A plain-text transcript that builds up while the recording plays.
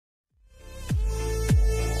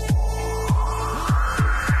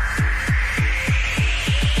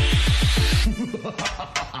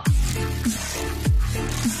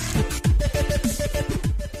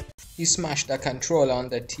You smashed that controller on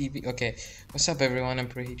the TV. Okay, what's up everyone? I'm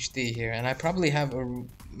ProHD here, and I probably have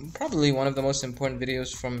probably one of the most important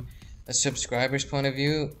videos from a subscriber's point of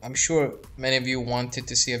view. I'm sure many of you wanted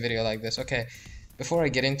to see a video like this. Okay, before I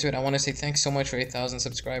get into it, I want to say thanks so much for 8,000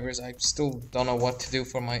 subscribers. I still don't know what to do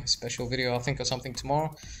for my special video. I'll think of something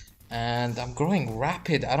tomorrow. And I'm growing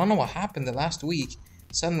rapid. I don't know what happened the last week.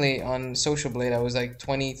 Suddenly on Social Blade I was like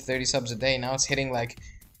 20, 30 subs a day. Now it's hitting like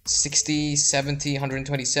 60, 70,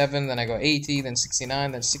 127, then I go 80, then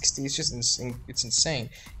 69, then 60. It's just it's insane.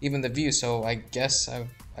 Even the views. So I guess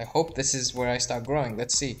I hope this is where I start growing.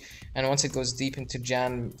 Let's see. And once it goes deep into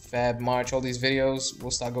Jan, Feb, March, all these videos will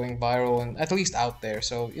start going viral and at least out there.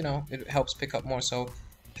 So, you know, it helps pick up more. So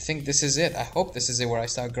I think this is it. I hope this is it where I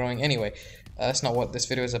start growing. Anyway, that's not what this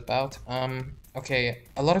video is about. Okay,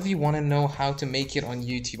 a lot of you want to know how to make it on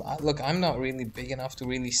YouTube. Look, I'm not really big enough to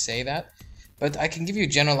really say that. But I can give you a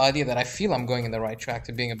general idea that I feel I'm going in the right track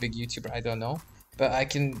to being a big YouTuber. I don't know. But I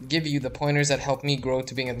can give you the pointers that help me grow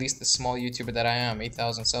to being at least the small YouTuber that I am.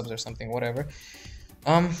 8,000 subs or something, whatever.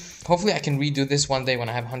 Hopefully I can redo this one day when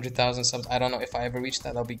I have 100,000 subs. I don't know if I ever reach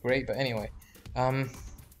that. That'll be great. But anyway.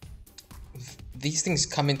 These things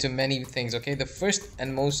come into many things, okay? The first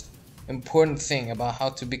and most important thing about how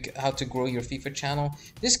to grow your FIFA channel.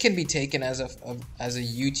 This can be taken as a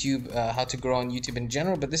YouTube, how to grow on YouTube in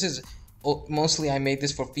general. But this is... mostly I made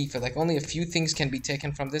this for FIFA. Like only a few things can be taken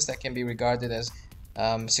from this that can be regarded as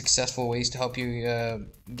successful ways to help you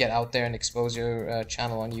get out there and expose your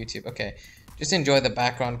channel on YouTube. Okay, just enjoy the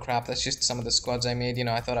background crap. That's just some of the squads I made. You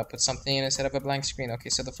know, I thought I'd put something in instead of a blank screen.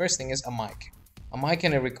 Okay, so the first thing is a mic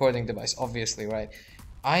and a recording device, obviously, right?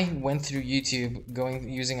 I went through YouTube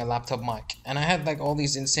using a laptop mic, and I had like all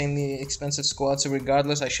these insanely expensive squads. So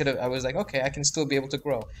regardless, I was like, okay, I can still be able to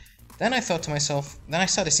grow. Then I thought to myself, then I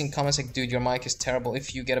started seeing comments like, dude, your mic is terrible.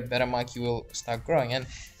 If you get a better mic, you will start growing. And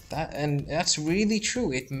that's really true.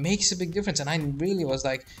 It makes a big difference. And I really was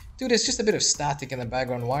like, dude, it's just a bit of static in the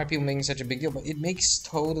background. Why are people making such a big deal? But it makes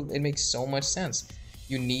so much sense.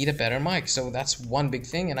 You need a better mic. So that's one big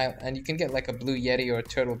thing. And you can get like a Blue Yeti or a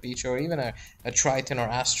Turtle Beach or even a Triton or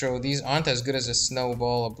Astro. These aren't as good as a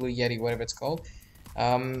Snowball or Blue Yeti, whatever it's called.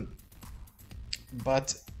 But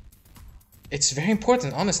it's very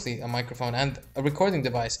important, honestly, a microphone and a recording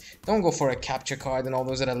device. Don't go for a capture card and all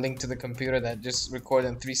those that are linked to the computer that just record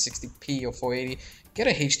in 360p or 480. Get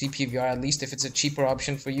a HD PVR at least if it's a cheaper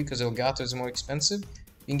option for you, because Elgato is more expensive.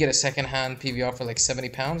 You can get a second-hand PVR for like 70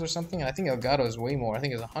 pounds or something. I think Elgato is way more. I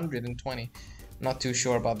think it's 120. Not too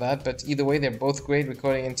sure about that, but either way, they're both great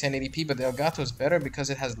recording in 1080p. But the Elgato is better because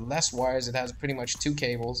it has less wires. It has pretty much 2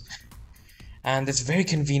 cables. And it's very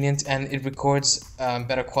convenient, and it records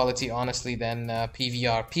better quality, honestly, than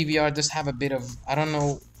PVR. PVR does have a bit of, I don't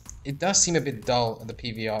know, it does seem a bit dull, the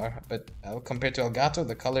PVR, but compared to Elgato,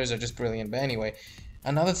 the colors are just brilliant. But anyway,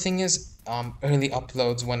 another thing is early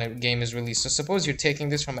uploads when a game is released. So suppose you're taking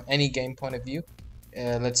this from any game point of view,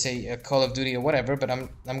 let's say Call of Duty or whatever, but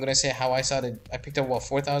I'm gonna say how I started. I picked up, what,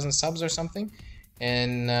 4,000 subs or something,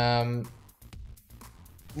 and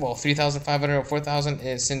well, 3,500 or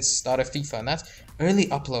 4,000 since start of FIFA, and that's early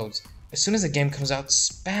uploads. As soon as the game comes out,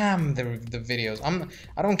 spam the videos.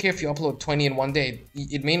 I don't care if you upload 20 in one day.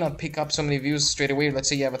 It may not pick up so many views straight away. Let's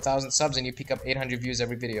say you have 1,000 subs and you pick up 800 views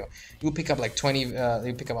every video. You'll pick up like 20,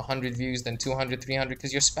 you pick up 100 views, then 200, 300,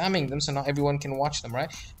 because you're spamming them, so not everyone can watch them,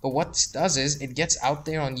 right? But what this does is it gets out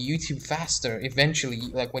there on YouTube faster. Eventually,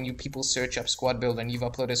 like when people search up Squad Builder and you've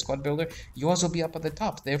uploaded Squad Builder, yours will be up at the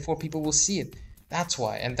top. Therefore, people will see it. That's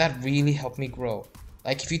why, and that really helped me grow.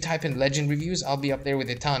 Like if you type in legend reviews, I'll be up there with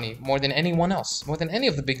Itani more than anyone else, more than any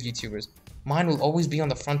of the big YouTubers. Mine will always be on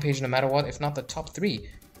the front page no matter what, if not the top 3.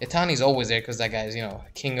 Itani's always there because that guy is, you know,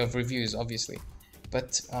 king of reviews, obviously.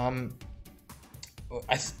 But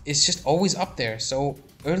it's just always up there. So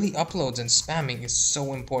early uploads and spamming is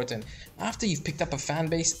so important. After you've picked up a fan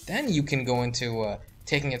base, then you can go into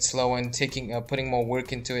taking it slow and putting more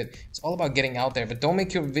work into it. It's all about getting out there, but don't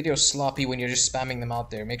make your videos sloppy when you're just spamming them out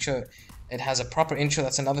there. Make sure it has a proper intro.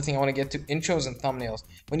 That's another thing I want to get to: intros and thumbnails.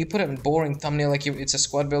 When you put a boring thumbnail, like it's a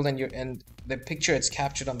squad build, and the picture it's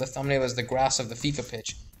captured on the thumbnail is the grass of the FIFA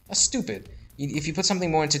pitch, that's stupid. If you put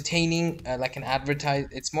something more entertaining, like an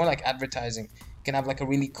it's more like advertising. You can have like a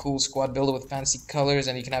really cool squad builder with fancy colors,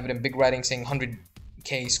 and you can have it in big writing saying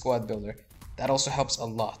 100k squad builder. That also helps a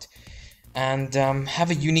lot. And have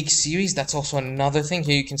a unique series. That's also another thing.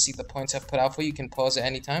 Here you can see the points I've put out for you. You can pause at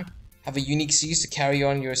any time. Have a unique series to carry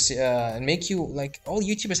on your and make you, like, all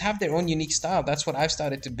YouTubers have their own unique style. That's what I've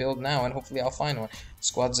started to build now, and hopefully I'll find one.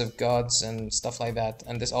 Squads of Gods and stuff like that,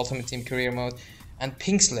 and this Ultimate Team career mode. And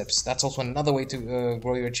pink slips, that's also another way to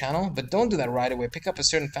grow your channel, but don't do that right away. Pick up a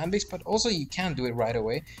certain fan base, but also you can do it right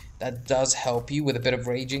away. That does help you with a bit of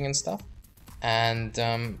raging and stuff. And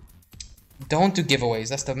don't do giveaways.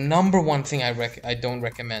 That's the number one thing I don't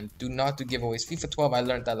recommend. Do not do giveaways. FIFA 12, I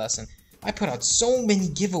learned that lesson. I put out so many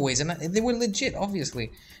giveaways, and they were legit,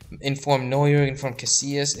 obviously. Inform Neuer, Inform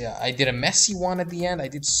Casillas. Yeah, I did a Messi one at the end. I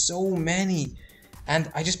did so many.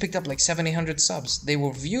 And I just picked up like 700-800 subs.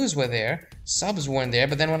 Views were there, subs weren't there.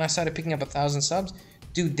 But then when I started picking up 1,000 subs,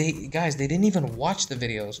 dude, they didn't even watch the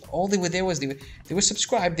videos. All they were there was they were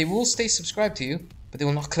subscribed. They will stay subscribed to you, but they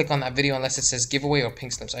will not click on that video unless it says giveaway or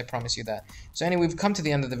pink slips. I promise you that. So anyway, we've come to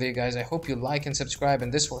the end of the video, guys. I hope you like and subscribe,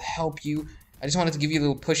 and this will help you. I just wanted to give you a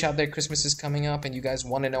little push out there. Christmas is coming up, and you guys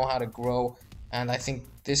want to know how to grow. And I think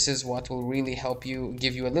this is what will really help you,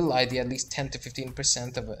 give you a little idea, at least 10 to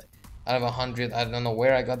 15% of it out of 100. I don't know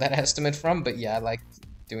where I got that estimate from, but yeah, I like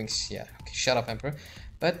doing, yeah, okay, shut up, Emperor.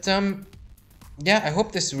 But yeah, I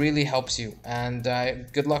hope this really helps you, and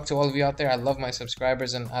good luck to all of you out there. I love my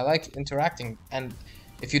subscribers, and I like interacting. And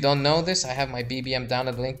if you don't know this, I have my BBM down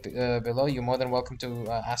at the link below. You're more than welcome to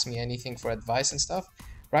ask me anything for advice and stuff.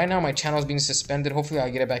 Right now, my channel is being suspended. Hopefully, I'll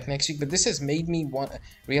get it back next week. But this has made me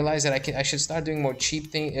realize that I should start doing more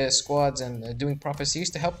cheap squads and doing proper series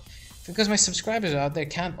to help, because my subscribers out there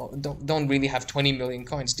don't really have 20 million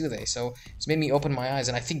coins, do they? So it's made me open my eyes,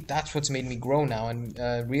 and I think that's what's made me grow now and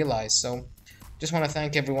realize. So just want to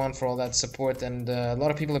thank everyone for all that support. And a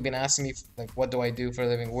lot of people have been asking me, like, what do I do for a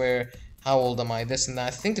living? How old am I? This and that.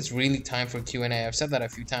 I think it's really time for Q&A. I've said that a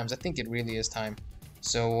few times. I think it really is time.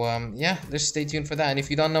 So yeah, just stay tuned for that. And if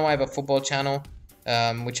you don't know, I have a football channel,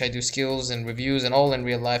 which I do skills and reviews and all in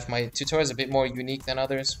real life. My tutorial is a bit more unique than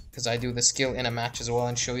others because I do the skill in a match as well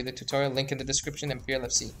and show you the tutorial. Link in the description, and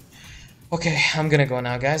PLFC. Okay, I'm gonna go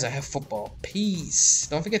now, guys. I have football. Peace.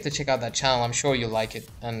 Don't forget to check out that channel. I'm sure you'll like it.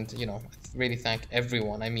 And, you know, really thank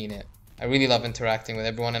everyone. I mean it. I really love interacting with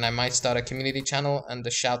everyone, and I might start a community channel and a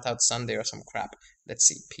shout out Sunday or some crap. Let's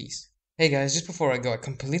see. Peace. Hey guys, just before I go, I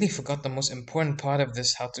completely forgot the most important part of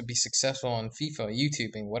this, how to be successful on FIFA,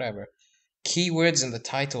 YouTubing, whatever. Keywords in the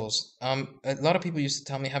titles. A lot of people used to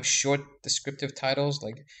tell me have short descriptive titles,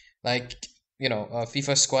 like you know,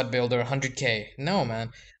 FIFA Squad Builder 100K. No,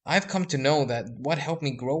 man. I've come to know that what helped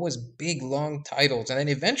me grow was big, long titles, and then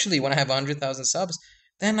eventually, when I have 100,000 subs,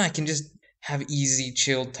 then I can just have easy,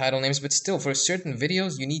 chilled title names. But still, for certain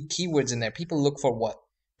videos, you need keywords in there. People look for what?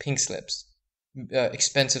 Pink slips,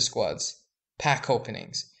 expensive squads, pack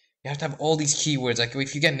openings. You have to have all these keywords. Like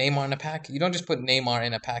if you get Neymar in a pack, you don't just put Neymar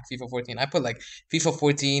in a pack, FIFA 14. I put like FIFA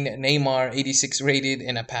 14, Neymar 86 rated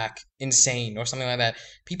in a pack, insane, or something like that.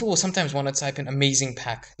 People will sometimes want to type in amazing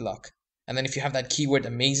pack luck. And then if you have that keyword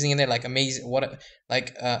amazing in there, like amazing,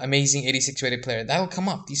 amazing 86 rated player, that'll come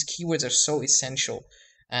up. These keywords are so essential.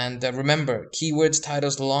 And remember, keywords,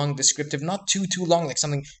 titles, long, descriptive, not too long, like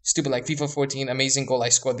something stupid like FIFA 14, amazing goal I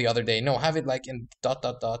scored the other day. No, have it like in ...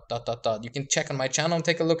 You can check on my channel and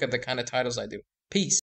take a look at the kind of titles I do. Peace.